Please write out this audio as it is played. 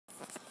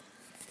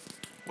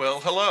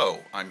Well, hello.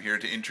 I'm here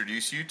to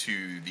introduce you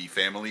to the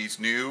family's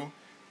new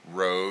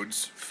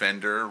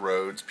Fender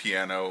Rhodes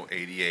Piano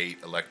 88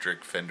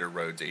 electric Fender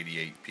Rhodes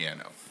 88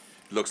 piano.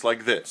 It looks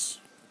like this.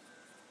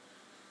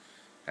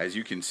 As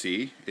you can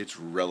see, it's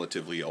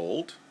relatively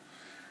old.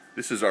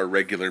 This is our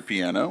regular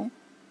piano.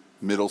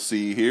 Middle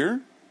C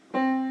here.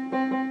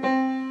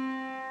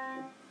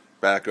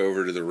 Back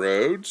over to the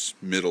Rhodes,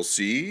 middle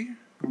C.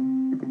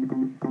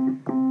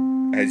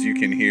 As you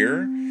can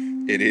hear,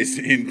 it is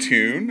in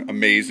tune,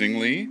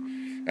 amazingly.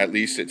 At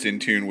least it's in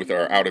tune with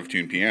our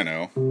out-of-tune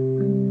piano.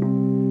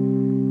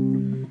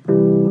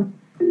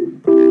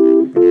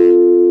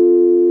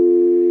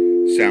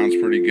 Sounds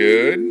pretty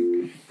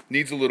good.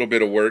 Needs a little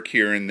bit of work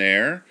here and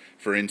there.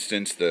 For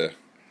instance, the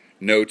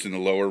notes in the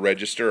lower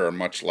register are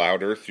much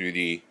louder through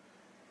the...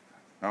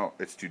 Oh,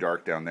 it's too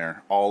dark down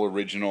there. All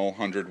original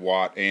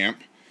 100-watt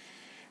amp.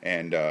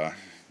 And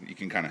you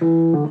can kind of...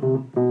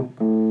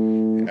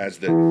 As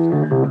the...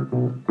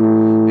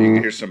 You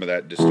can hear some of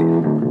that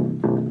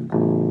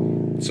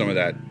some of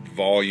that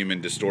volume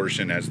and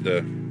distortion as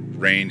the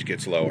range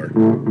gets lower.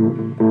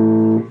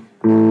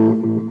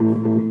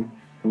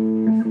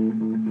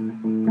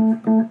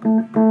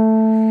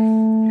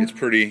 It's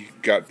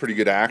got pretty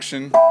good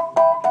action.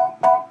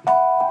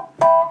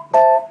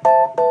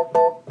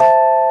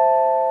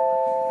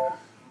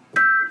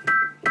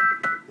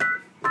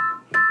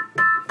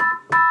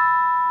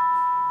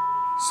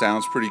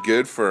 Sounds pretty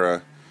good for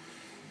a...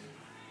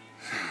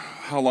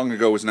 How long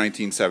ago was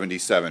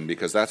 1977?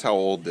 Because that's how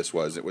old this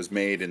was. It was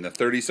made in the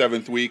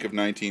 37th week of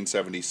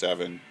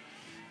 1977,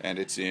 and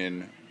it's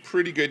in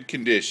pretty good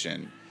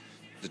condition.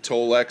 The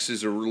Tolex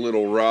is a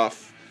little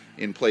rough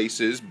in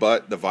places,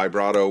 but the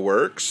vibrato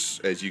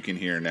works, as you can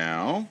hear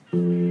now.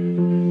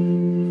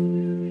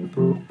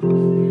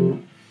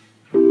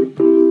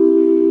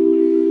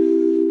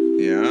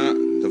 Yeah,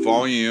 the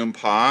volume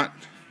pot.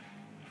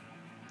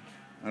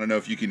 I don't know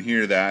if you can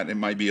hear that. It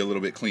might be a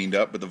little bit cleaned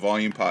up, but the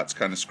volume pot's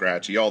kind of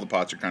scratchy. All the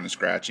pots are kind of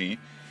scratchy.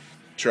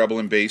 Treble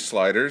and bass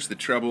sliders. The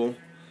treble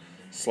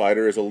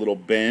slider is a little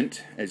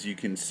bent, as you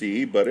can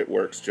see, but it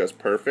works just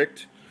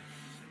perfect.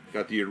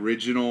 Got the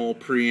original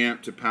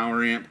preamp to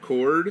power amp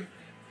cord.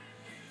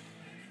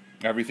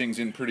 Everything's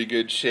in pretty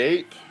good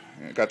shape.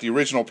 Got the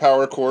original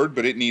power cord,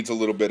 but it needs a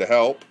little bit of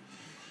help.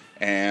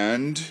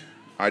 And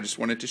I just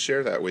wanted to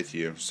share that with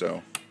you.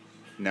 So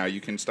now you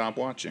can stop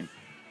watching.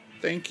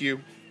 Thank you.